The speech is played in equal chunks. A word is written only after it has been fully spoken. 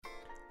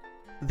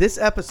This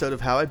episode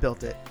of How I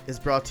Built It is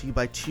brought to you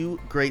by two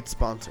great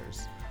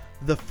sponsors.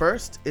 The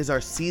first is our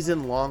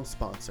season-long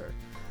sponsor.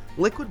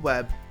 Liquid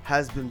Web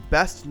has been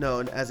best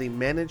known as a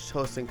managed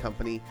hosting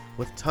company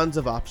with tons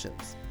of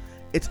options.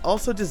 It's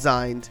also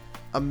designed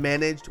a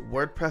managed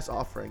WordPress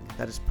offering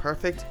that is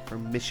perfect for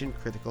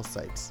mission-critical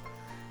sites.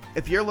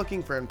 If you're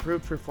looking for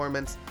improved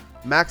performance,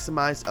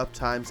 maximized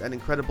uptimes, and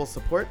incredible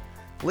support,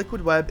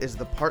 Liquid Web is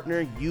the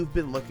partner you've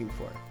been looking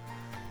for.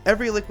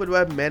 Every Liquid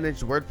Web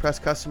managed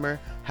WordPress customer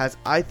has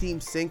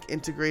iTheme Sync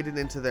integrated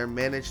into their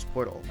managed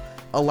portal,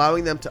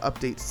 allowing them to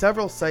update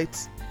several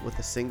sites with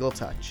a single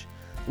touch.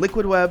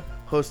 Liquid Web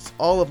hosts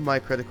all of my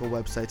critical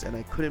websites, and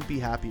I couldn't be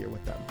happier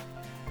with them.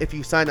 If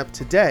you sign up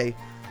today,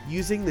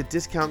 using the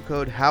discount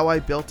code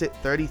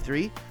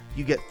HowIBuiltIt33,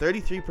 you get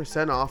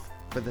 33% off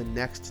for the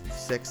next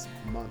 6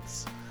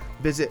 months.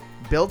 Visit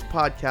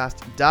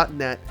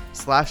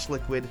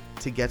buildpodcast.net/liquid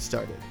to get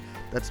started.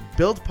 That's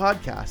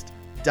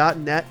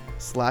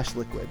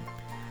buildpodcast.net/liquid.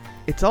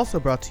 It's also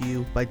brought to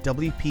you by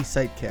WP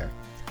Site Care.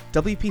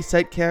 WP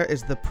Site Care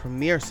is the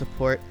premier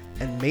support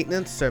and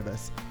maintenance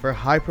service for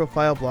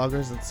high-profile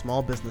bloggers and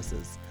small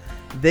businesses.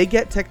 They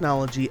get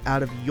technology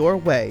out of your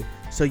way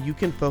so you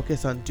can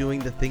focus on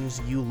doing the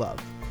things you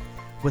love.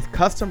 With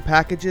custom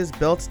packages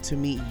built to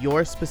meet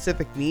your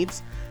specific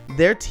needs,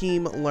 their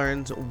team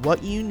learns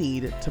what you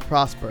need to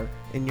prosper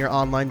in your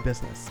online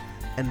business,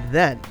 and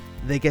then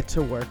they get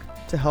to work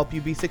to help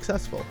you be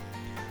successful.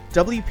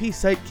 WP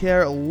Site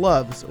Care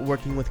loves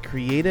working with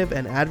creative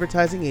and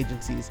advertising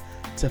agencies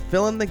to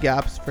fill in the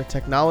gaps for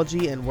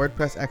technology and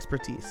WordPress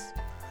expertise.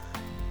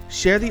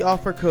 Share the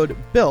offer code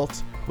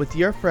BUILT with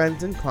your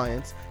friends and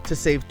clients to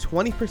save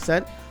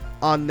 20%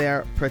 on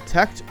their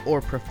Protect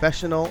or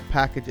Professional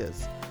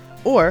packages.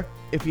 Or,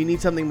 if you need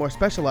something more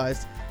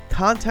specialized,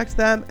 contact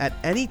them at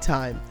any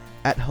time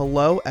at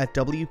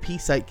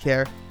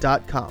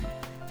hello@wpsitecare.com,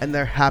 and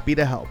they're happy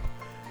to help.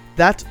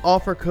 That's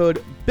offer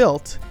code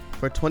BUILT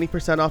for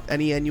 20% off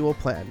any annual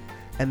plan,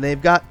 and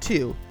they've got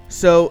two.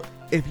 So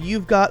if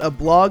you've got a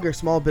blog or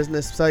small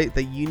business site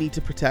that you need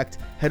to protect,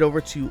 head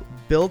over to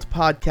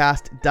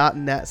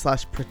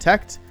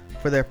buildpodcast.net/protect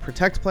for their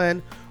Protect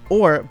plan,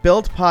 or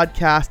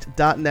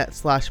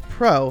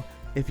buildpodcast.net/pro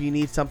if you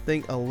need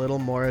something a little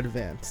more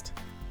advanced.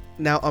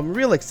 Now, I'm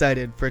real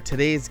excited for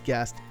today's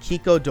guest,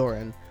 Kiko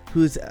Doran,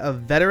 who's a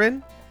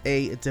veteran,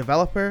 a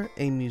developer,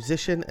 a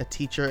musician, a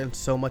teacher, and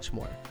so much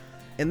more.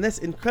 In this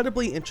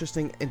incredibly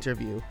interesting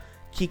interview,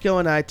 Kiko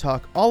and I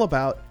talk all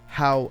about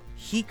how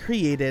he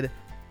created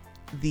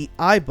the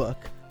iBook,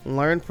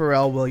 Learn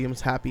Pharrell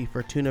Williams Happy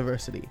for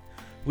Tooniversity.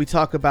 We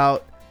talk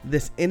about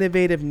this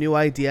innovative new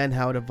idea and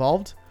how it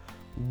evolved,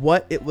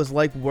 what it was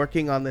like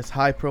working on this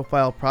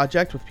high-profile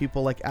project with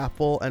people like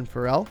Apple and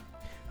Pharrell,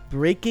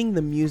 breaking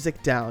the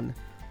music down,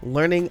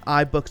 learning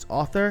iBook's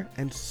author,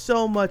 and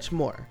so much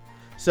more.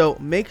 So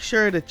make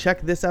sure to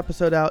check this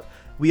episode out.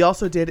 We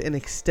also did an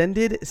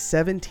extended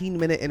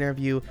 17-minute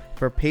interview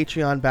for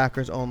Patreon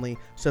backers only.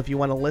 So if you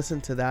want to listen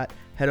to that,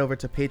 head over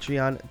to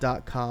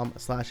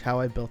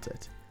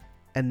patreon.com/howibuiltit.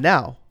 And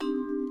now,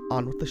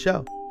 on with the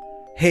show.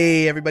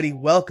 Hey everybody,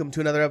 welcome to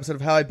another episode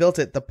of How I Built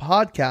It, the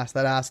podcast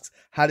that asks,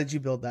 how did you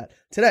build that?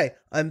 Today,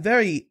 I'm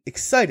very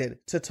excited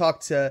to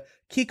talk to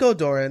Kiko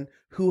Doran,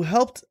 who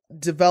helped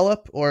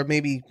develop, or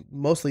maybe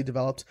mostly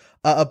developed,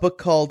 a book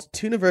called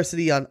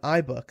Tooniversity on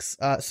iBooks.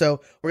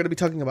 So we're going to be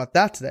talking about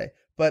that today.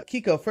 But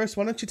Kiko, first,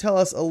 why don't you tell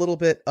us a little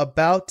bit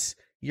about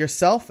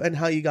yourself and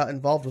how you got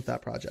involved with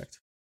that project?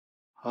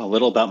 A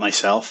little about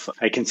myself.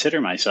 I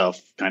consider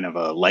myself kind of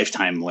a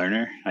lifetime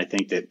learner. I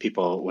think that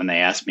people, when they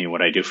ask me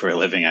what I do for a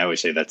living, I always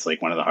say that's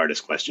like one of the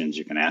hardest questions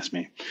you can ask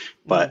me.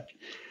 But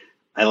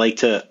I like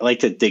to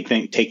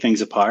take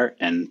things apart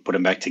and put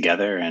them back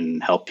together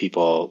and help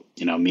people,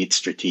 meet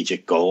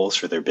strategic goals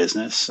for their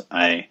business.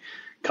 I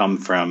come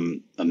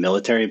from a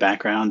military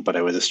background, but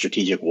I was a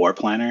strategic war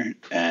planner,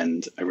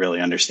 and I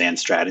really understand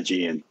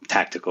strategy and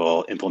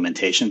tactical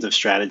implementations of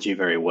strategy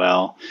very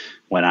well.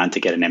 Went on to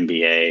get an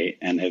MBA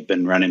and have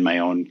been running my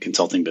own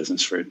consulting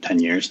business for 10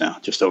 years now,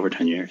 just over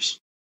 10 years.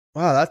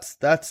 Wow,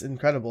 that's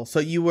incredible. So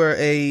you were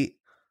a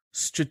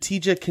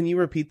strategic, can you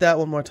repeat that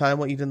one more time,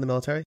 what you did in the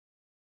military?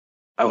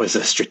 I was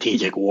a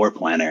strategic war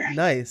planner.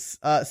 Nice.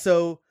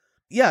 So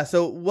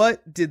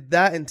what did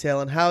that entail,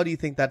 and how do you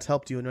think that's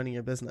helped you in running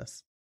your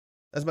business?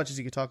 As much as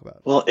you could talk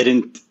about. Well, it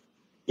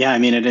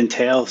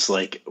entails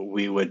I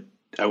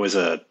was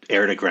a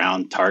air to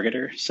ground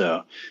targeter.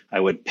 So I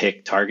would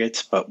pick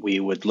targets, but we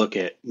would look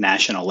at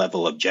national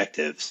level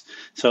objectives.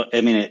 So,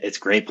 it's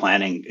great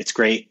planning. It's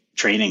great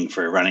training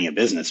for running a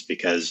business,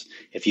 because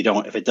if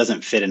it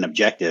doesn't fit an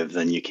objective,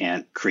 then you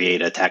can't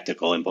create a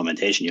tactical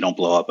implementation. You don't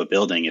blow up a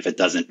building if it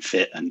doesn't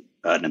fit an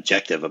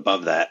objective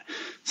above that.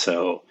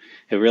 So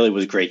it really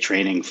was great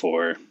training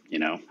for,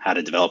 how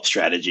to develop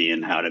strategy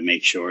and how to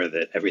make sure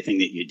that everything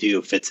that you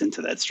do fits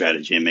into that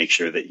strategy and make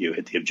sure that you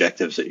hit the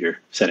objectives that you're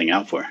setting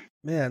out for.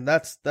 Man,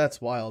 that's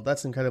wild.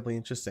 That's incredibly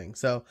interesting.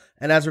 So,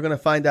 and as we're going to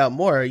find out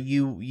more,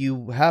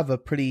 you have a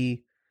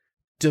pretty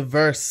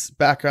diverse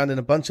background in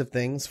a bunch of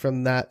things,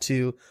 from that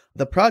to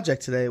the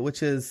project today,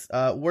 which is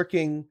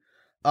working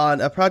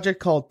on a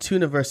project called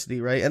Tuniversity,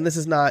 right? And this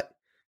is not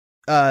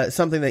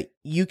something that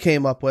you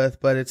came up with,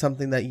 but it's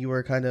something that you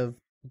were kind of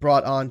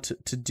brought on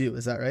to do.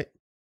 Is that right?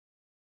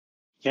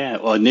 Yeah,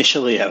 well,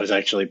 initially I was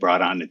actually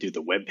brought on to do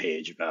the web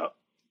page about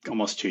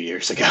almost 2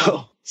 years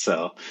ago.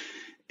 So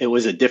it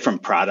was a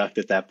different product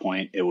at that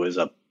point. It was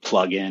a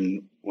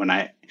plugin. When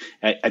I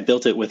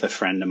built it with a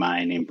friend of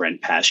mine named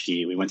Brent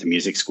Paschke. We went to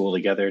music school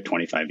together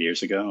 25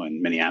 years ago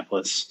in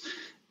Minneapolis.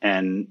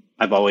 And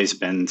I've always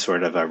been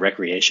sort of a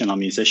recreational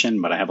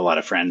musician, but I have a lot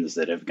of friends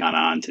that have gone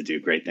on to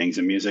do great things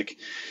in music.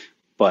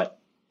 But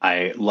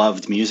I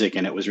loved music,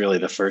 and it was really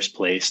the first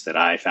place that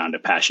I found a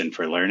passion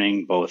for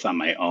learning, both on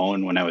my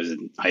own when I was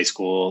in high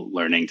school,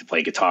 learning to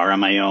play guitar on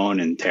my own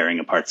and tearing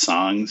apart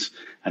songs.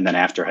 And then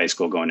after high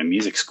school, going to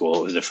music school,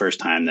 it was the first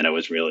time that I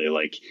was really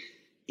like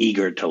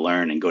eager to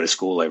learn and go to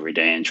school every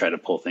day and try to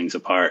pull things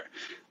apart.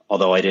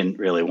 Although I didn't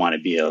really want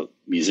to be a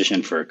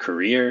musician for a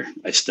career,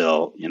 I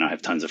still,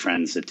 have tons of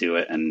friends that do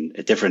it. And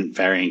at different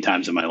varying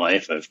times of my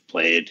life, I've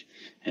played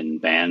in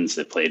bands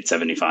that played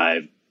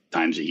 75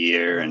 times a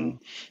year and,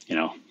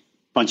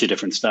 bunch of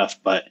different stuff.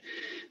 But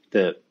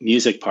the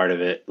music part of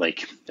it,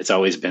 like, it's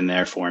always been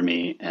there for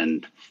me.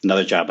 And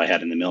another job I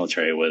had in the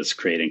military was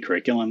creating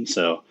curriculum.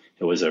 So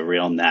it was a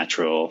real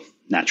natural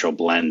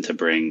blend to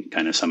bring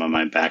kind of some of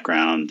my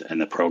background and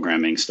the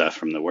programming stuff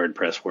from the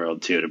WordPress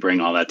world too, to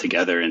bring all that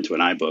together into an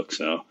iBook.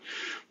 So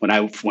when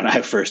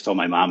I first told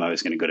my mom I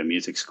was going to go to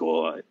music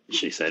school,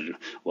 she said,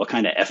 "What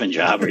kind of effing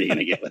job are you going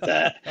to get with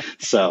that?"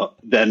 So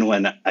then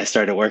when I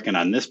started working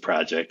on this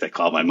project, I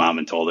called my mom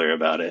and told her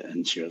about it.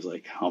 And she was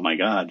like, "Oh my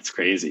God, it's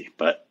crazy."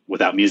 But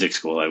without music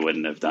school, I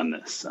wouldn't have done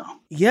this. So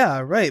yeah,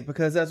 right.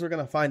 Because as we're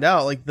going to find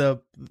out, like the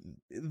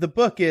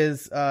book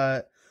is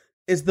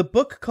the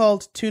book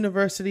called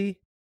Tuniversity?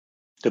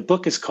 The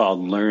book is called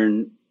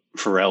Learn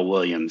Pharrell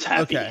Williams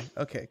Happy.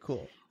 Okay,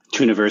 cool.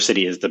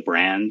 Tuniversity is the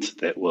brand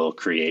that will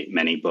create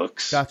many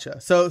books.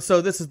 Gotcha. So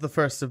this is the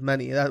first of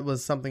many. That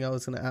was something I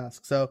was going to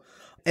ask. So,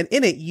 and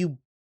in it, you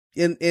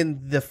in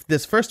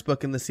this first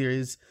book in the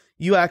series,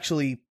 you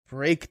actually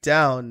break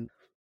down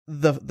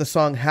the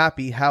song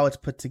Happy, how it's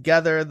put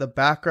together, the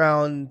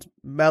background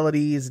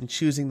melodies, and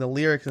choosing the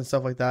lyrics and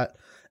stuff like that,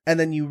 and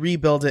then you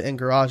rebuild it in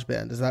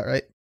GarageBand. Is that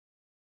right?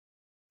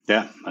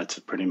 Yeah, that's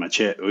pretty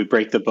much it. We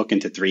break the book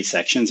into 3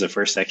 sections. The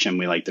first section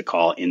we like to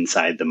call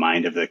Inside the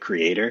Mind of the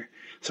Creator.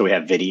 So we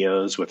have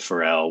videos with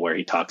Pharrell where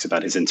he talks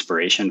about his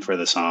inspiration for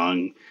the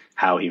song,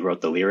 how he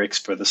wrote the lyrics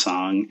for the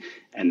song,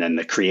 and then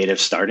the creative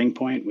starting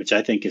point, which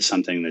I think is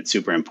something that's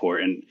super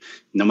important,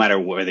 no matter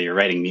whether you're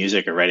writing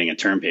music or writing a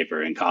term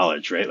paper in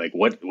college, right? Like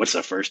what's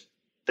the first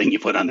thing you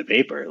put on the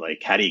paper?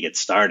 Like, how do you get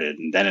started?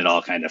 And then it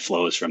all kind of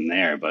flows from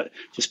there, but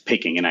just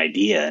picking an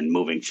idea and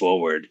moving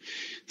forward.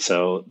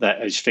 So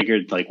that I just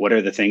figured, like, what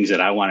are the things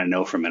that I want to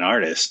know from an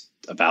artist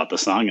about the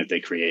song that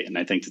they create? And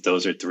I think that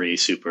those are 3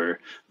 super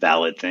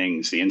valid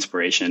things. The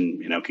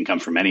inspiration, can come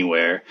from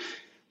anywhere.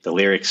 The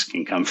lyrics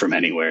can come from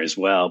anywhere as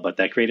well, but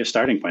that creative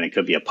starting point, it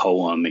could be a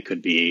poem. It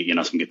could be,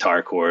 some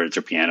guitar chords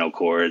or piano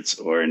chords,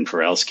 or in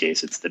Pharrell's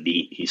case, it's the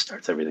beat. He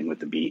starts everything with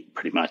the beat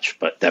pretty much,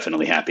 but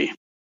definitely Happy.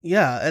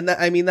 Yeah. And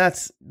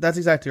that's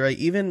exactly right.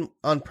 Even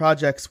on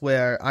projects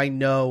where I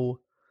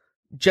know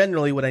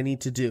generally what I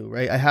need to do,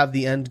 right? I have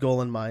the end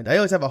goal in mind. I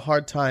always have a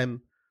hard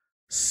time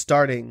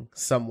starting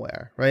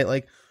somewhere, right?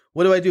 Like,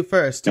 what do I do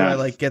first? Do I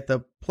like get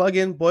the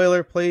plugin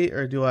boilerplate,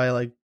 or do I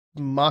like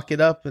mock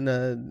it up in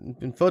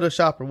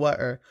Photoshop or what?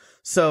 Or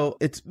so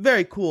it's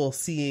very cool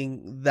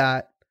seeing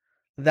that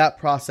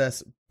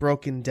process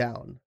broken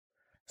down.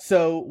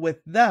 So with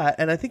that,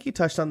 and I think you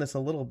touched on this a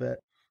little bit,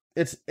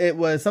 it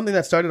was something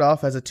that started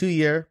off as a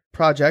 2-year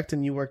project,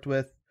 and you worked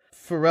with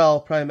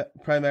Pharrell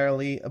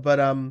primarily.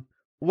 But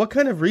what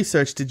kind of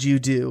research did you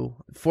do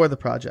for the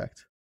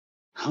project?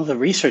 Oh, the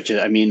research,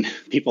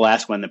 people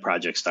ask when the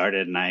project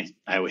started, and I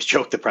always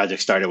joke the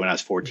project started when I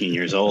was 14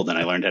 years old and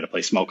I learned how to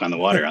play Smoke on the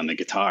Water on the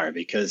guitar,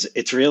 because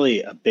it's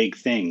really a big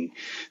thing.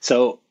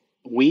 So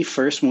when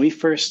we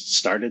first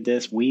started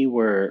this, we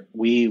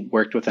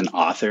worked with an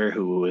author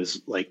who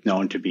was like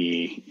known to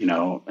be,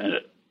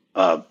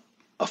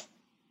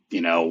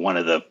 one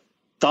of the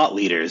thought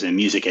leaders in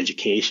music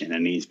education.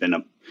 And he's been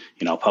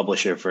a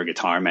publisher for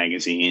guitar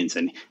magazines,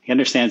 and he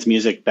understands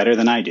music better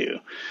than I do.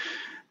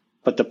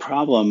 But the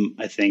problem,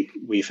 I think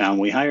we found,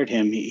 we hired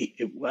him,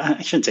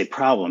 I shouldn't say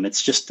problem,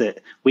 it's just that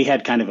we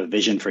had kind of a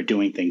vision for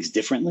doing things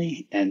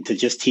differently, and to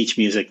just teach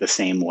music the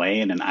same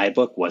way in an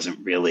iBook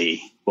wasn't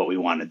really what we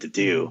wanted to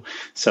do.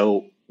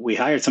 So we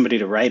hired somebody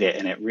to write it,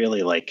 and it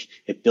really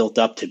it built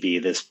up to be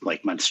this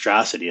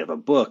monstrosity of a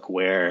book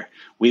where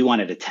we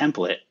wanted a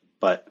template,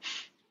 but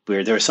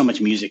where there was so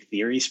much music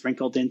theory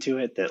sprinkled into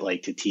it that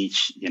to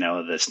teach,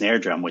 the snare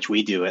drum, which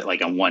we do it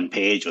on one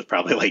page with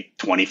probably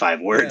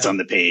 25 words on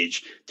the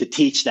page, to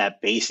teach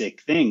that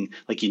basic thing.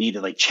 You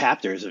needed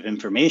chapters of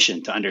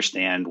information to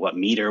understand what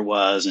meter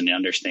was and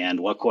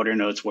understand what quarter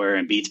notes were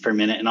and beats per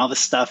minute and all the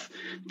stuff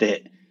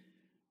that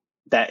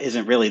that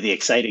isn't really the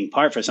exciting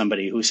part for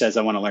somebody who says,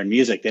 I want to learn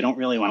music. They don't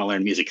really want to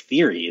learn music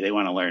theory. They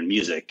want to learn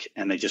music,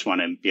 and they just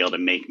want to be able to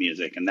make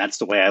music. And that's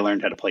the way I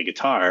learned how to play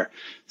guitar.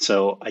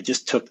 So I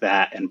just took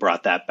that and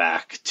brought that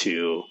back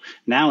to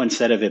now,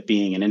 instead of it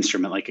being an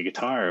instrument like a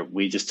guitar,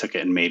 we just took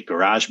it and made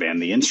GarageBand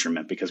the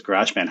instrument, because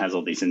GarageBand has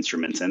all these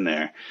instruments in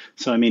there.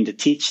 So, I mean, to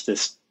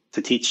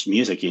teach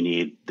music, you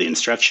need the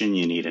instruction,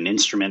 you need an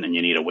instrument, and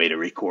you need a way to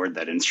record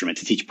that instrument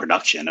to teach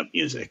production of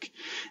music.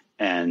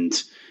 And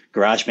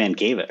GarageBand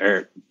gave it,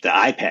 or the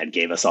iPad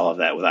gave us all of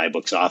that with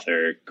iBooks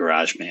Author,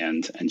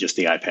 GarageBand, and just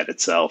the iPad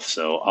itself.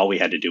 So all we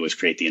had to do was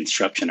create the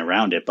instruction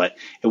around it. But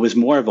it was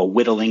more of a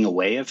whittling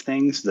away of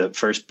things. The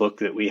first book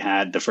that we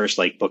had, the first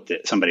book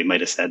that somebody might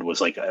have said was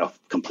like a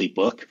complete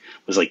book,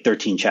 was like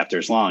 13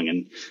 chapters long.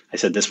 And I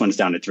said, this one's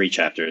down to 3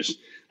 chapters.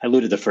 I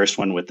alluded the first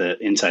one with the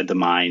Inside the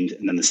Mind,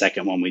 and then the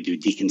second one we do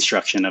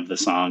deconstruction of the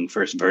song.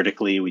 First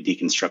vertically, we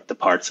deconstruct the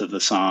parts of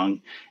the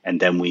song, and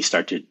then we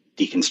start to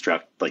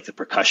deconstruct like the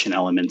percussion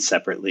elements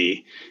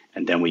separately,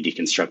 and then we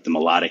deconstruct the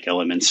melodic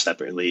elements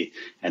separately,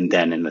 and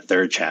then in the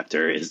third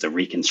chapter is the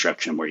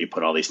reconstruction, where you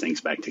put all these things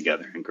back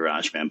together in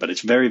GarageBand. But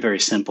it's very, very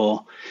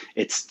simple.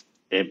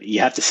 You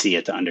have to see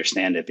it to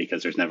understand it,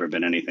 because there's never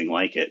been anything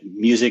like it.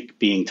 Music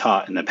being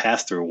taught in the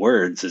past through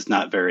words is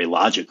not very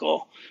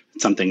logical.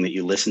 It's something that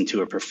you listen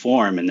to or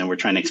perform, and then we're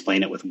trying to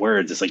explain it with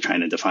words. It's like trying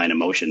to define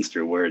emotions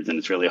through words, and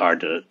it's really hard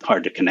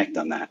to connect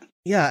on that.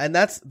 Yeah, and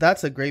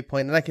that's a great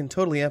point, and I can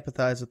totally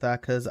empathize with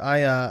that, because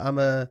I'm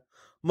a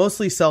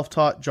mostly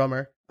self-taught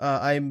drummer.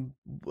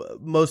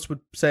 Most would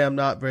say I'm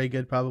not very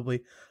good,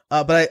 probably,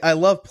 but I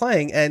love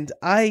playing, and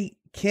I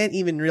can't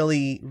even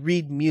really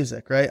read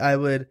music. Right?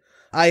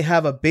 I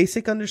have a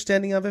basic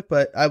understanding of it,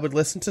 but I would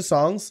listen to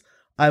songs,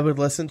 I would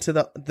listen to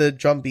the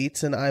drum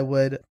beats, and I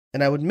would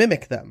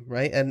mimic them,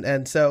 right?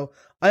 And so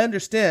I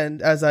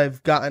understand as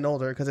I've gotten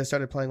older, because I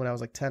started playing when I was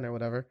like 10 or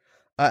whatever.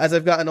 As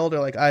I've gotten older,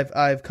 like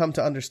I've come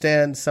to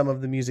understand some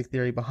of the music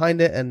theory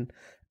behind it,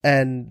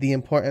 and the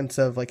importance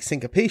of like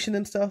syncopation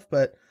and stuff.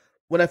 But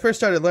when I first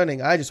started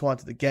learning, I just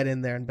wanted to get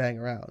in there and bang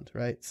around,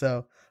 right?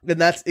 So, and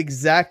that's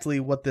exactly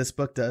what this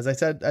book does.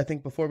 I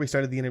think before we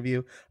started the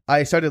interview,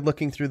 I started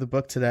looking through the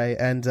book today,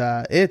 and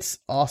it's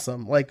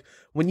awesome. Like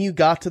when you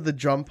got to the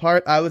drum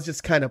part, I was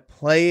just kind of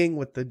playing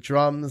with the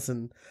drums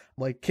and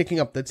like kicking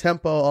up the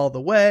tempo all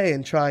the way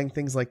and trying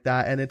things like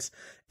that. And it's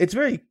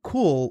very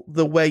cool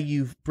the way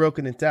you've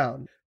broken it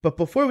down. But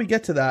before we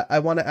get to that, I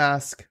want to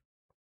ask,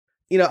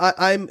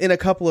 I'm in a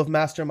couple of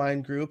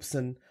mastermind groups,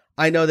 and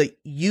I know that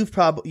you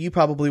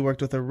probably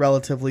worked with a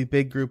relatively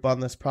big group on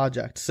this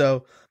project.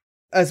 So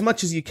as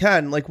much as you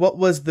can, like, what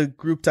was the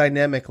group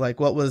dynamic like?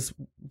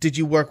 Did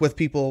you work with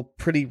people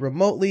pretty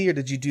remotely, or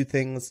did you do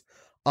things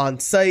on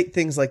site,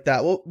 things like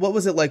that? What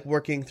was it like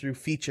working through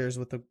features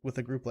with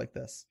a group like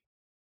this?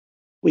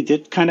 We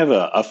did kind of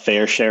a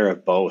fair share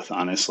of both,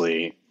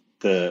 honestly.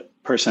 The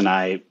person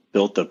I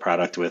built the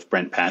product with,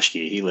 Brent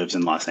Paschke, he lives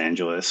in Los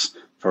Angeles.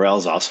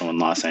 Pharrell's also in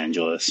Los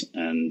Angeles.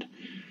 And,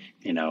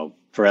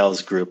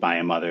 Pharrell's group, I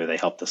Am Other, they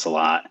helped us a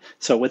lot.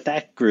 So with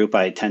that group,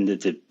 I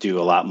tended to do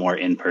a lot more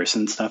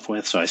in-person stuff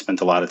with. So I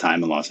spent a lot of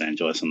time in Los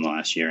Angeles in the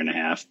last year and a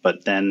half.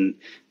 But then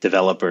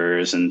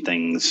developers and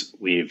things,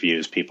 we've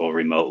used people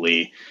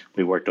remotely.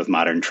 We worked with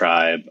Modern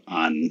Tribe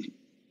on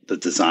the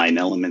design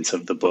elements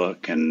of the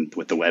book and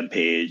with the web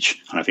page.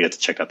 I don't know if you had to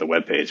check out the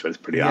web page, but it's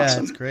pretty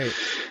awesome. Yeah, it's great.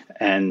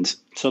 And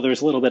so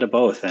there's a little bit of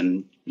both.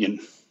 And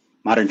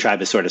Modern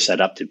Tribe is sort of set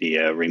up to be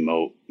a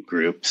remote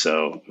group,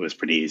 so it was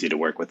pretty easy to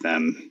work with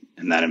them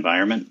in that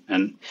environment.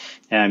 And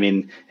I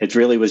mean, it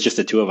really was just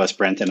the two of us,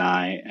 Brent and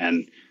I,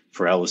 and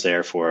Pharrell was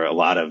there for a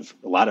lot of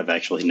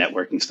actually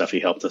networking stuff. He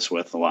helped us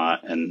with a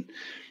lot. And,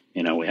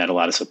 we had a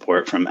lot of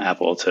support from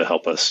Apple to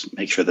help us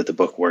make sure that the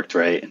book worked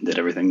right and did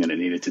everything that it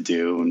needed to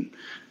do. And,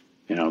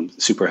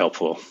 super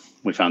helpful.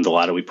 We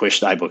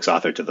pushed iBooks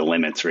Author to the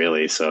limits,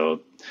 really.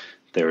 So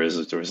there was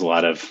a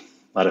lot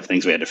of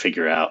things we had to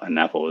figure out, and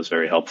Apple was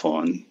very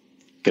helpful in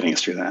getting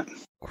us through that.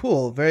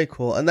 Cool. Very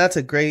cool. And that's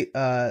a great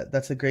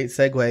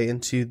segue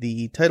into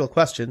the title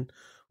question,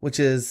 which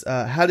is,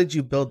 how did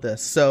you build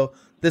this? So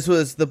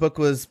the book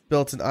was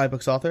built in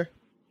iBooks Author?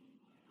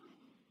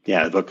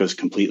 Yeah, the book was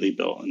completely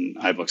built in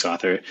iBooks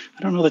Author.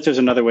 I don't know that there's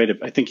another way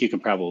I think you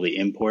can probably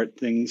import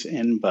things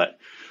in, but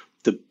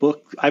the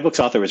book, iBooks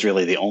Author, was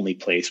really the only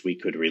place we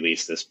could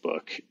release this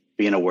book.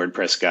 Being a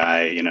WordPress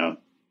guy,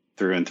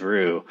 through and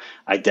through,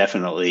 I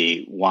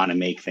definitely want to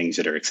make things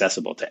that are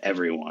accessible to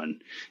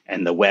everyone.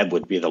 And the web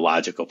would be the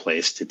logical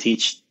place to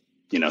teach,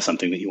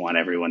 something that you want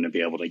everyone to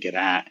be able to get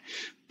at.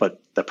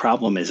 But the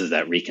problem is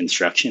that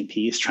reconstruction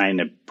piece, trying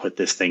to put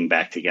this thing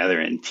back together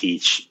and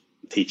teach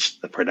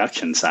the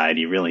production side.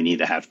 You really need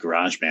to have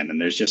GarageBand. And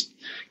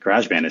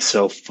GarageBand is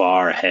so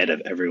far ahead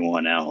of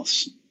everyone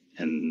else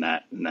in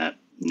that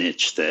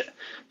niche that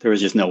there was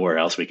just nowhere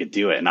else we could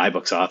do it. And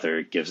iBooks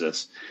Author gives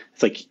us,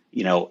 it's like,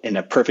 in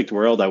a perfect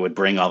world, I would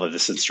bring all of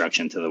this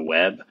instruction to the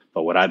web.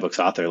 But what iBooks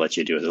Author lets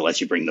you do is it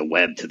lets you bring the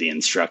web to the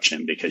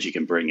instruction, because you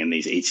can bring in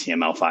these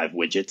HTML5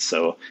 widgets.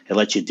 So it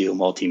lets you do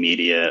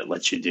multimedia, it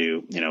lets you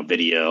do,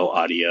 video,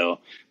 audio,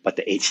 but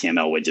the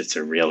HTML widgets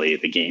are really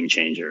the game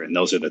changer. And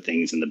those are the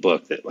things in the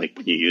book that, like,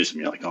 when you use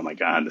them, you're like, oh my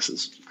God, this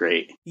is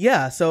great.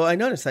 Yeah. So I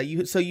noticed that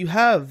you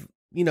have,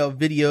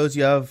 videos,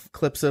 you have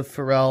clips of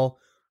Pharrell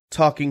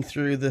talking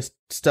through this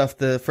stuff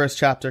the first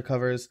chapter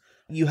covers.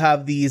 You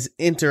have these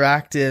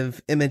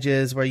interactive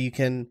images where you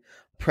can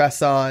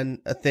press on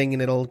a thing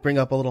and it'll bring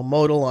up a little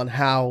modal on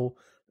how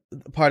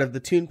part of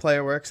the Tune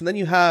Player works. And then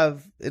you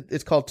have,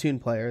 it's called Tune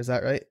Player, is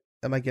that right?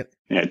 Am I getting?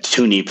 Yeah,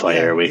 Toonie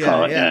Player, we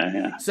call it.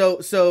 Yeah.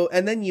 So,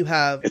 and then you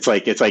have... It's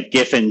like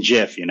GIF and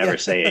GIF. You never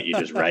say it. You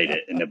just write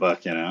it in the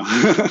book,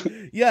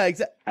 Yeah,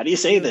 exactly. How do you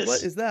say this?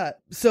 What is that?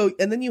 So,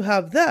 and then you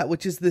have that,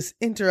 which is this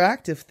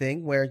interactive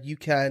thing where you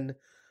can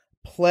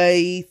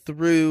play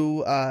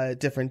through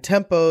different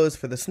tempos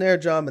for the snare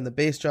drum and the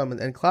bass drum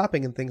and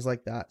clapping and things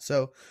like that.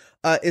 So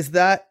is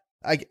that,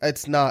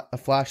 it's not a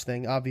Flash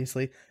thing,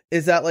 obviously.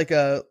 Is that like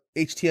a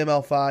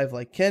HTML5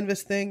 like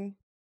Canvas thing?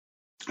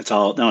 It's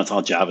all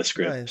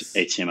JavaScript, Nice.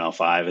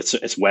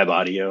 HTML5. It's web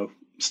audio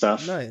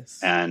stuff.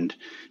 Nice.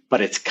 But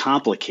it's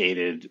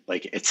complicated.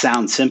 Like, it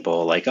sounds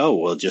simple, like, oh,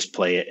 we'll just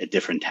play it at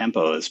different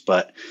tempos.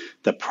 But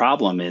the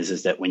problem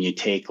is that when you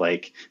take,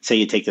 like, say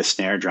you take the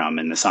snare drum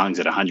and the song's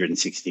at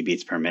 160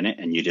 beats per minute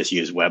and you just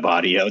use web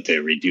audio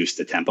to reduce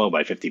the tempo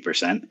by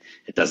 50%,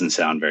 it doesn't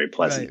sound very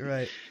pleasant.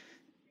 Right.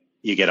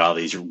 You get all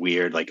these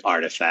weird, like,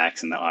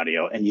 artifacts in the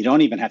audio, and you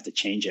don't even have to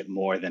change it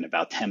more than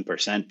about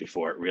 10%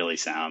 before it really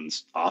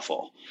sounds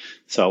awful.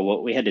 So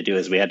what we had to do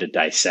is we had to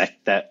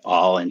dissect that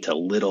all into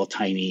little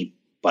tiny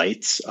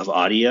bytes of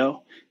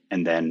audio.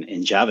 And then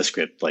in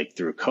JavaScript, like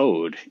through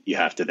code, you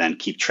have to then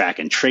keep track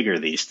and trigger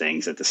these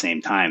things at the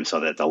same time so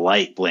that the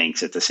light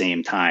blinks at the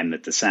same time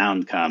that the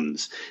sound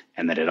comes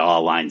and that it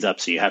all lines up.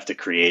 So you have to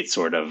create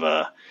sort of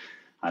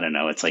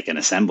it's like an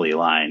assembly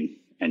line,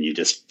 and you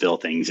just fill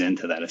things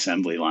into that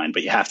assembly line,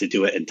 but you have to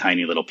do it in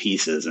tiny little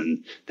pieces.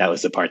 And that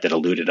was the part that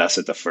eluded us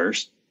at the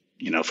first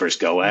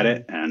go at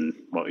it. And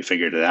what we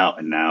figured it out.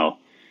 And now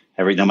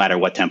no matter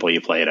what tempo you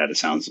play it at, it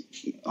sounds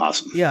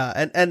awesome. Yeah.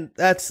 And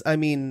that's,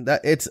 that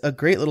it's a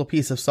great little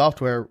piece of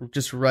software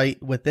just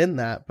right within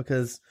that,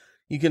 because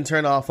you can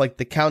turn off like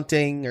the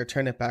counting or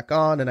turn it back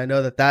on. And I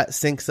know that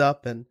syncs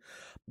up. And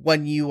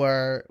when you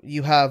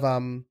have,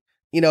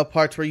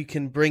 parts where you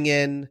can bring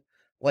in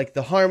like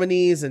the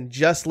harmonies and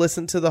just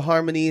listen to the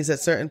harmonies at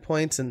certain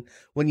points. And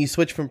when you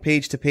switch from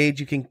page to page,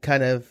 you can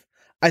kind of,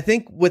 I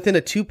think within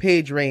a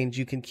 2-page range,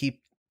 you can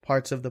keep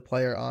parts of the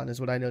player on,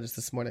 is what I noticed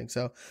this morning.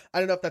 So I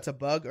don't know if that's a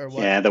bug or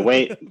what. Yeah, the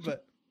way,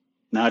 but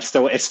no, it's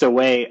the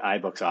way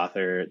iBooks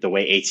Author, the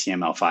way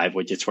HTML5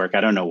 widgets work.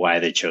 I don't know why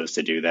they chose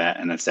to do that,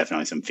 and that's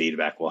definitely some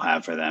feedback we'll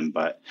have for them.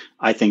 But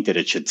I think that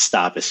it should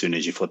stop as soon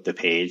as you flip the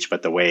page.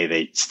 But the way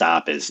they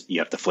stop is you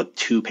have to flip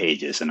 2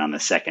 pages, and on the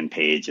second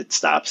page it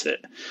stops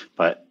it.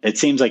 But it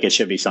seems like it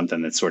should be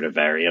something that's sort of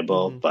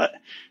variable, but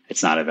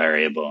it's not a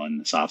variable in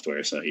the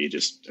software, so you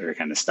just are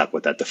kind of stuck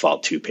with that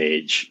default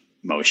 2-page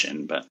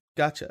motion. But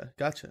Gotcha.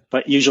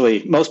 But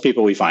usually, most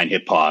people we find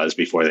hit pause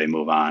before they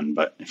move on.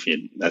 But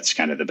that's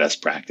kind of the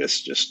best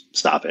practice. Just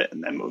stop it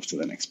and then move to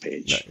the next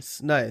page.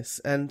 Nice.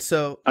 And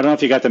so I don't know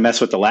if you got to mess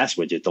with the last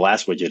widget. The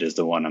last widget is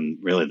the one I'm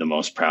really the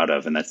most proud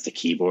of, and that's the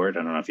keyboard.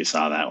 I don't know if you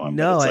saw that one.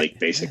 No, but it's like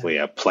basically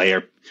a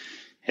player.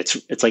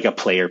 It's like a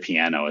player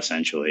piano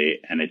essentially,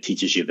 and it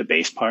teaches you the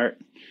bass part.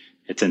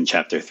 It's in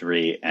chapter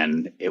 3,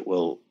 and it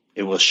will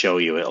show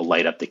you. It'll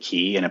light up the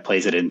key, and it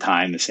plays it in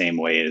time the same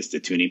way as the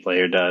Toonie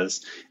Player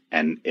does.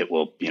 And it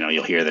will,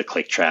 you'll hear the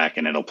click track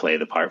and it'll play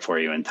the part for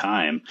you in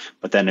time.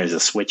 But then there's a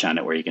switch on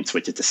it where you can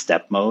switch it to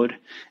step mode,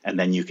 and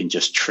then you can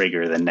just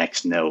trigger the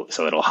next note.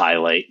 So it'll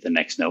highlight the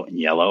next note in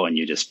yellow, and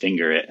you just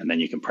finger it, and then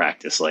you can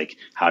practice like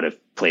how to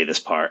play this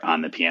part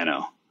on the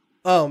piano.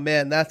 Oh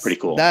man, that's pretty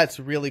cool. That's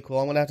really cool.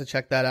 I'm going to have to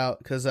check that out,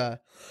 because I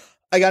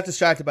got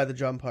distracted by the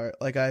drum part.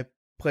 Like, I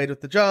played with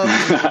the drums.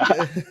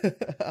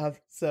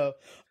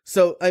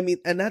 So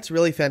and that's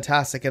really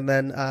fantastic. And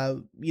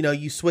then,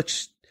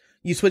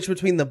 you switch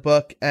between the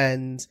book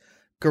and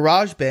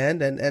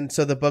GarageBand, and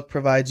so the book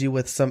provides you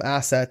with some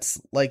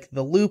assets like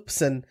the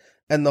loops and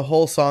the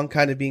whole song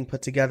kind of being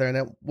put together, and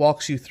it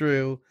walks you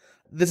through,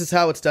 this is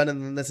how it's done,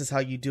 and then this is how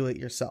you do it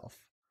yourself.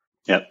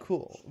 Yep.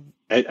 Cool.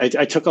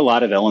 I took a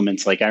lot of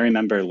elements. Like, I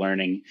remember I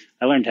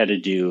learned how to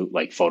do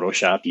like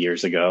Photoshop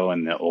years ago,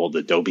 and the old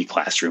Adobe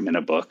Classroom in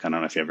a book. I don't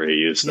know if you ever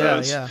used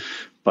those. Yeah.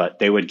 But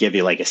they would give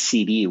you like a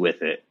CD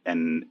with it,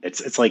 and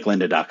it's like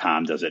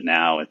lynda.com does it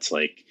now. It's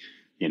like,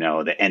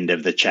 the end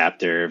of the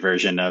chapter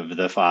version of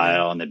the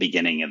file and the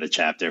beginning of the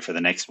chapter for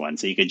the next one.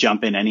 So you could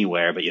jump in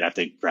anywhere, but you'd have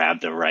to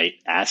grab the right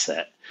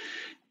asset.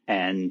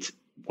 And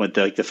what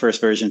the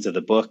first versions of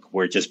the book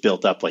were just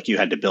built up like you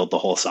had to build the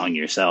whole song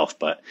yourself.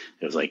 But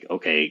it was like,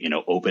 okay,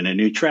 open a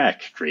new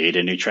track, create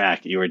a new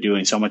track. You were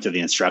doing so much of the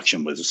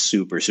instruction was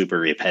super, super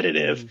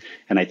repetitive. Mm.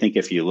 And I think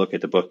if you look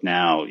at the book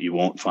now, you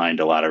won't find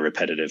a lot of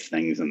repetitive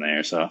things in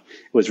there. So it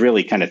was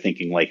really kind of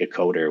thinking like a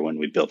coder when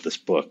we built this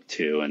book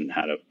too, and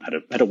how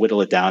to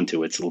whittle it down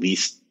to its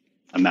least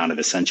amount of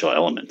essential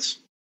elements.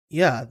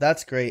 Yeah,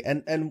 that's great.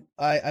 And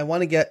I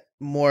want to get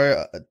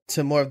more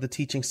to more of the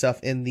teaching stuff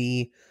in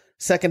the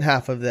second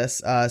half of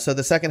this. So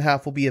the second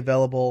half will be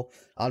available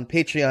on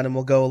Patreon and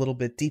we'll go a little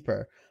bit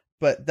deeper.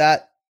 But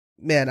that,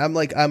 man,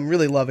 I'm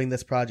really loving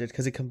this project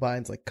because it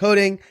combines like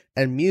coding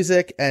and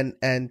music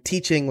and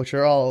teaching, which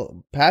are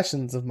all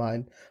passions of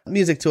mine.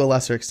 Music to a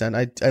lesser extent.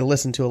 I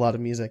listen to a lot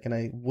of music and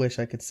I wish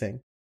I could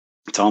sing.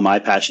 It's all my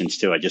passions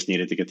too. I just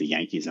needed to get the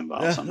Yankees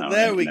involved somehow.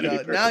 There we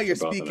go. Now you're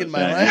speaking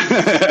my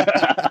language.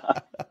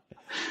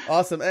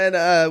 Awesome.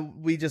 And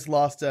we just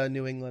lost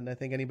New England. I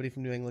think anybody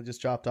from New England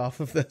just dropped off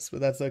of this,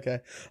 but that's okay.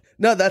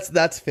 No,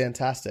 that's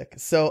fantastic.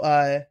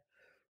 So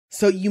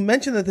you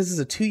mentioned that this is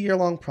a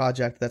 2-year-long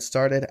project that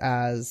started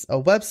as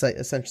a website,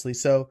 essentially.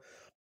 So,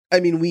 I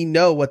mean, we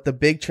know what the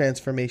big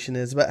transformation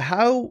is, but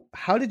how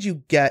did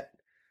you get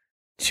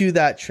to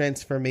that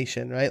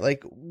transformation, right?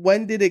 Like,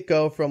 when did it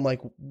go from like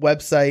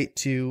website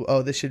to,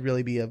 oh, this should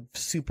really be a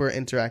super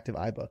interactive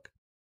iBook?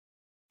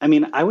 I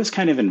mean, I was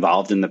kind of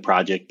involved in the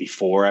project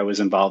before I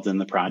was involved in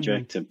the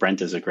project. Mm-hmm.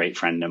 Brent is a great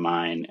friend of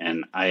mine,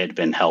 and I had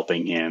been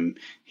helping him.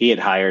 He had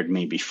hired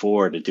me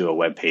before to do a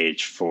web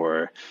page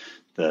for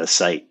the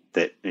site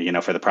that,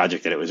 for the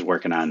project that it was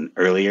working on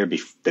earlier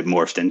that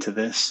morphed into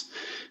this.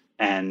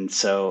 And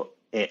so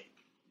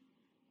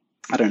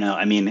I don't know.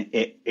 I mean,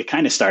 it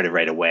kind of started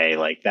right away.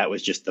 Like, that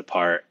was just the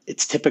part.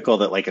 It's typical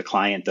that like a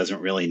client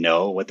doesn't really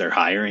know what they're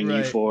hiring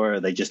you for.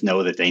 They just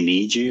know that they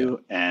need you.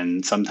 Yeah.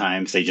 And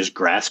sometimes they just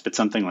grasp at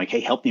something like,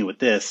 hey, help me with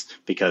this,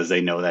 because they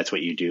know that's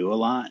what you do a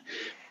lot.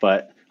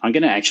 But I'm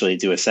going to actually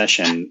do a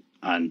session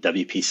on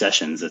WP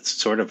Sessions. It's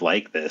sort of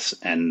like this.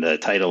 And the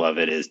title of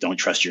it is Don't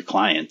Trust Your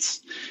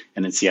Clients.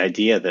 And it's the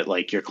idea that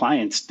like your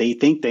clients, they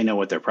think they know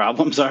what their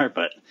problems are,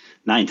 but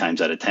 9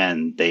 times out of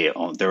 10,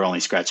 they're only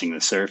scratching the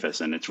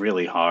surface, and it's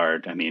really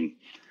hard. I mean,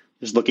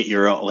 just look at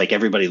your own, like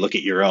everybody look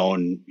at your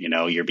own,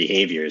 your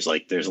behaviors.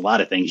 Like, there's a lot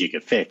of things you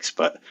could fix,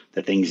 but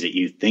the things that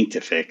you think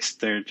to fix,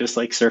 they're just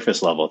like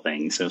surface level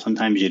things. So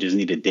sometimes you just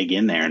need to dig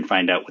in there and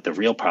find out what the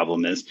real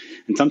problem is.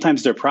 And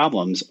sometimes their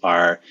problems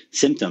are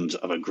symptoms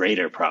of a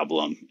greater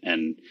problem,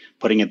 and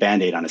putting a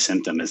Band-Aid on a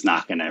symptom is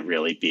not going to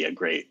really be a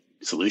great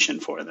solution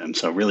for them.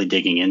 So really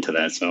digging into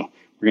that. So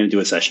we're going to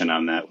do a session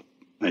on that.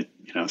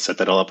 Set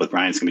that all up with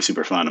Brian. It's going to be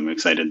super fun. I'm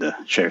excited to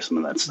share some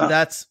of that stuff.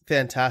 That's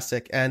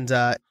fantastic. And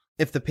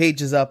if the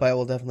page is up, I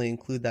will definitely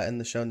include that in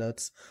the show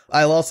notes.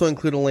 I'll also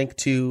include a link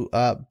to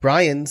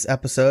Brian's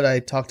episode. I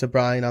talked to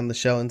Brian on the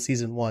show in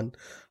season 1.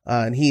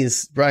 And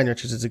Brian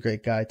Richards is a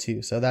great guy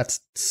too. So that's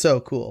so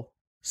cool.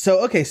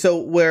 So, okay.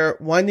 So we're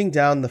winding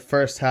down the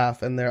first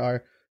half, and there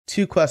are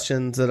 2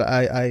 questions that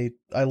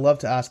I love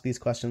to ask these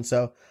questions.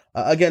 So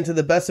again, to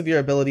the best of your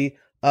ability,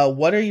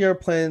 what are your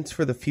plans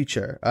for the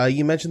future?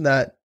 You mentioned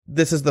that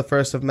this is the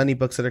first of many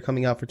books that are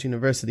coming out for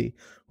Tooniversity.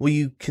 Will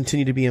you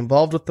continue to be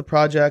involved with the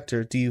project,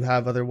 or do you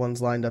have other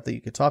ones lined up that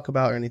you could talk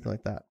about or anything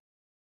like that?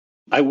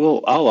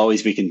 I'll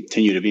always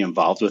continue to be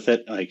involved with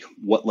it. Like,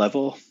 what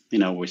level?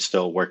 We're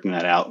still working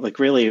that out. Like,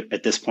 really,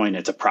 at this point,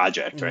 it's a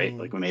project, right?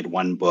 Like, we made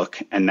one book,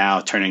 and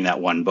now turning that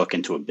one book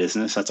into a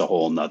business, that's a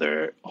whole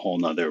nother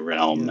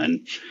realm. Yeah.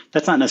 And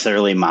that's not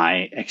necessarily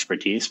my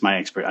expertise.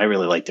 I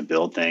really like to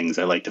build things.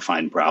 I like to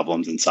find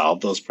problems and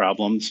solve those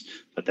problems,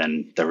 but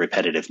then the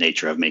repetitive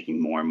nature of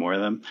making more and more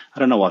of them. I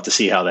don't know. We'll have to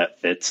see how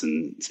that fits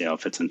and see how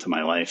it fits into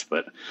my life,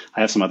 but I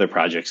have some other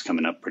projects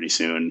coming up pretty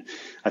soon.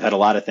 I've had a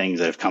lot of things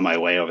that have come my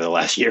way over the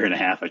last year and a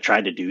half. I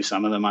tried to do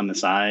some of them on the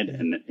side,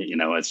 and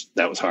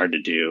that was hard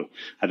to do.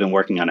 I've been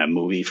working on a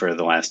movie for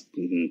the last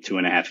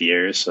 2.5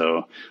 years,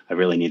 so I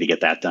really need to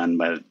get that done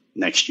by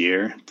next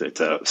year. It's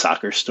a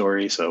soccer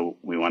story, so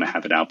we want to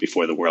have it out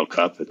before the World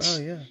Cup. It's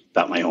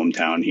about my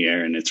hometown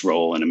here and its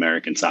role in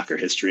American soccer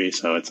history.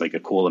 So it's like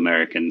a cool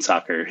American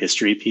soccer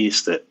history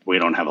piece that we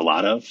don't have a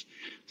lot of.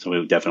 So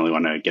we definitely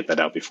want to get that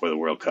out before the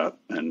World Cup.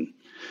 And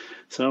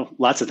so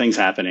lots of things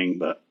happening,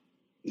 but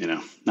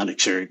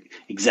not sure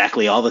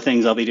exactly all the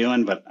things I'll be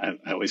doing, but I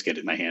always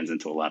get my hands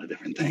into a lot of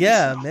different things.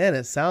 Yeah, so. Man,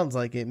 it sounds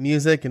like it.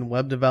 Music and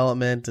web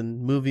development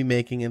and movie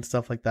making and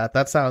stuff like that.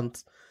 It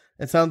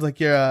sounds like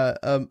you're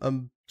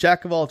a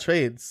jack of all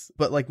trades,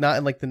 but like not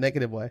in like the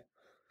negative way.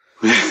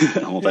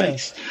 Well,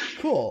 thanks. Yeah.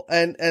 Cool.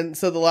 And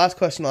so the last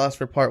question I'll ask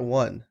for part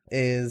 1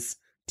 is,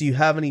 do you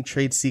have any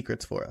trade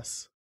secrets for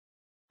us?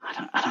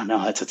 I don't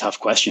know. That's a tough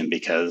question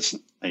because,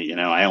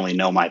 I only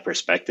know my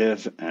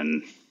perspective,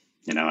 and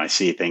I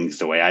see things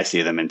the way I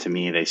see them, and to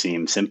me, they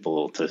seem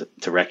simple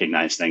to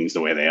recognize things the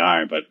way they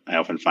are. But I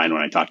often find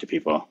when I talk to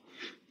people,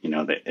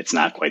 that it's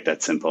not quite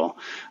that simple.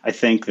 I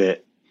think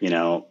that,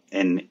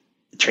 in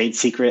trade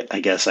secret, I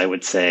guess I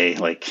would say,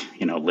 like,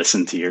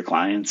 listen to your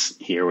clients,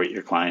 hear what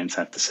your clients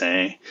have to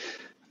say.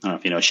 don't know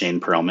if you know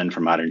Shane Perlman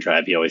from Modern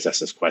Tribe. He always asks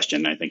this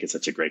question. I think it's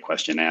such a great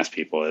question to ask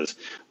people is,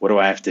 what do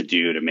I have to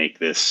do to make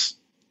this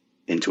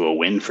into a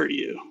win for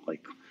you?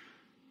 Like,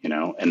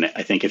 and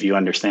I think if you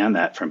understand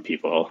that from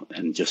people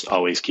and just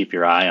always keep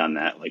your eye on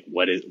that, like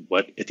what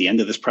at the end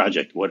of this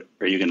project, what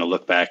are you going to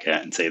look back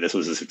at and say, this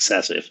was a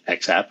success if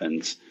X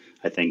happens?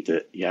 I think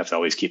that you have to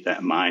always keep that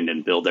in mind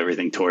and build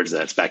everything towards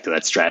that. It's back to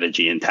that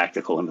strategy and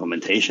tactical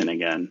implementation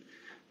again.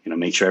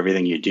 Make sure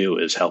everything you do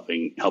is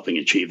helping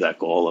achieve that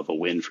goal of a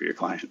win for your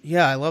client.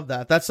 Yeah, I love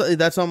that.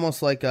 That's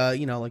almost like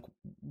like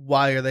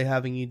why are they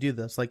having you do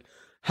this? Like,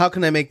 how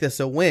can I make this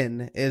a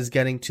win is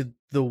getting to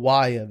the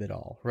why of it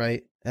all,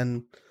 right?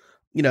 And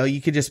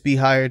you could just be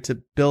hired to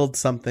build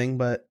something,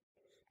 but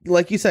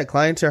like you said,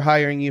 clients are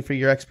hiring you for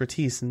your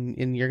expertise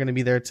and you're going to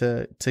be there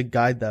to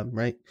guide them,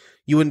 right?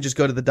 You wouldn't just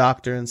go to the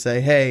doctor and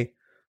say, hey,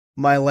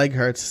 my leg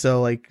hurts,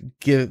 so like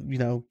give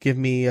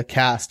me a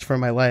cast for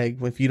my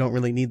leg if you don't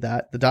really need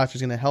that. The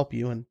doctor's going to help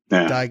you and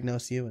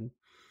diagnose you and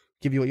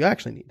give you what you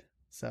actually need.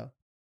 So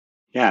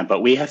yeah,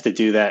 but we have to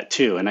do that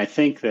too. And I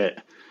think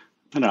that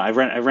I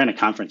ran a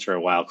conference for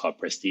a while called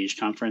Prestige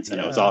Conference, and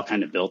it was all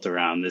kind of built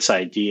around this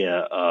idea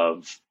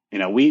of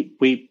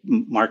we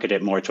market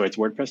it more towards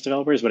WordPress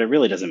developers, but it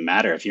really doesn't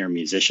matter if you're a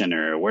musician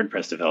or a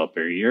WordPress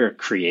developer. You're a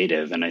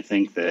creative, and I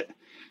think that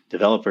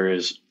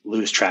developers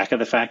lose track of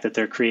the fact that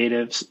they're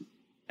creatives,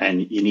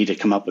 and you need to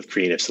come up with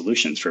creative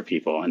solutions for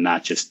people and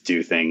not just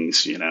do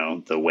things,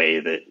 the way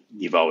that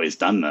you've always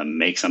done them.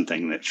 Make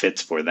something that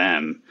fits for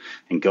them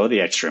and go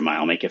the extra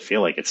mile, make it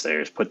feel like it's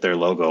theirs, put their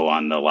logo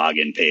on the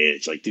login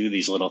page, like do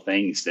these little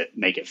things that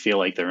make it feel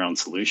like their own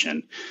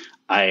solution.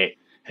 I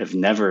have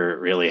never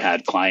really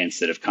had clients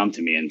that have come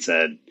to me and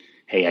said,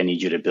 hey, I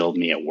need you to build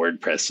me a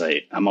WordPress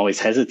site. I'm always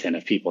hesitant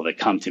of people that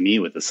come to me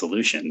with a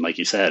solution. Like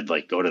you said,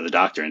 like go to the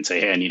doctor and say,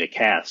 hey, I need a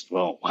cast.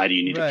 Well, why do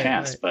you need a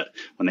cast? Right. But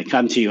when they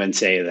come to you and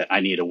say that I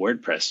need a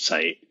WordPress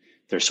site,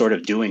 they're sort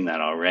of doing that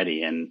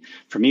already. And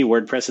for me,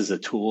 WordPress is a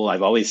tool.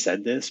 I've always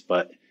said this,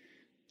 but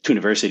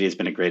Tooniversity has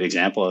been a great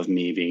example of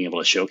me being able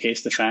to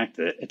showcase the fact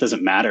that it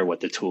doesn't matter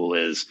what the tool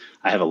is.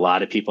 I have a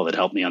lot of people that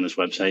help me on this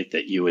website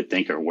that you would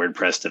think are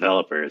WordPress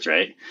developers,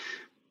 right?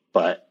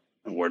 But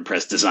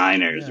WordPress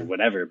designers or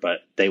whatever, but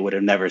they would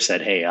have never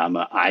said, hey, I'm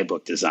an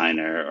iBook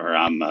designer or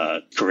I'm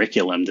a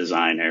curriculum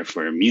designer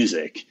for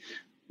music.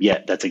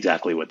 Yet that's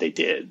exactly what they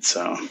did.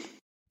 So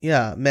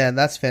yeah, man,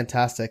 that's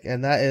fantastic.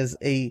 And that is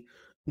a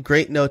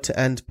great note to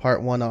end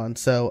part 1 on.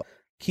 So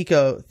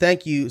Kiko,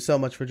 thank you so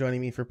much for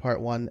joining me for part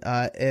 1.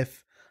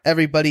 If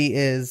everybody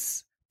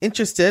is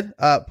interested,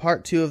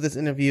 part 2 of this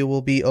interview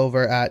will be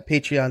over at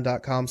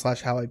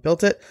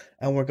patreon.com/howibuiltit.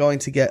 And we're going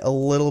to get a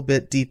little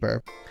bit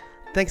deeper.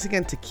 Thanks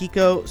again to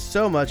Kiko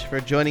so much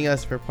for joining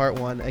us for part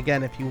 1.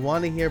 Again, if you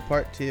want to hear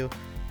part 2,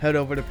 head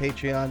over to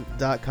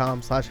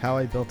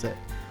patreon.com/howibuiltit.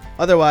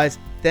 Otherwise,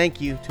 thank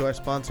you to our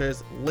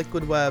sponsors,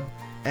 Liquid Web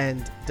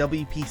and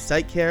WP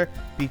Site Care.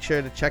 Be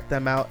sure to check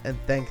them out and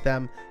thank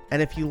them.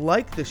 And if you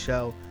like the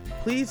show,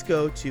 please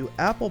go to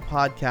Apple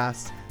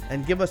Podcasts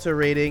and give us a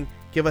rating,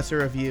 give us a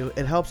review.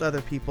 It helps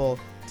other people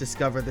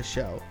discover the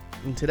show.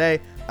 And today,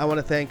 I want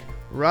to thank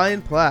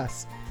Ryan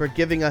Plass for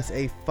giving us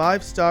a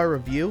 5-star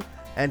review.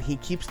 And he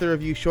keeps the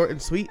review short and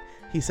sweet.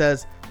 He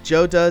says,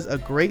 Joe does a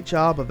great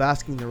job of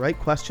asking the right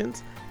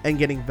questions and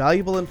getting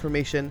valuable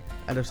information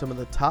out of some of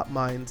the top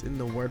minds in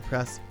the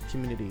WordPress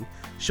community.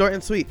 Short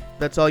and sweet.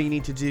 That's all you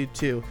need to do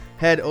too.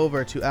 Head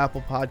over to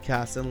Apple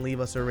Podcasts and leave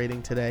us a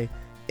rating today.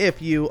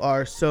 If you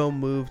are so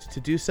moved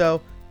to do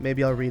so,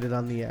 maybe I'll read it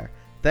on the air.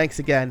 Thanks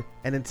again,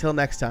 and until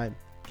next time,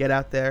 get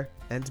out there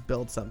and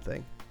build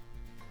something.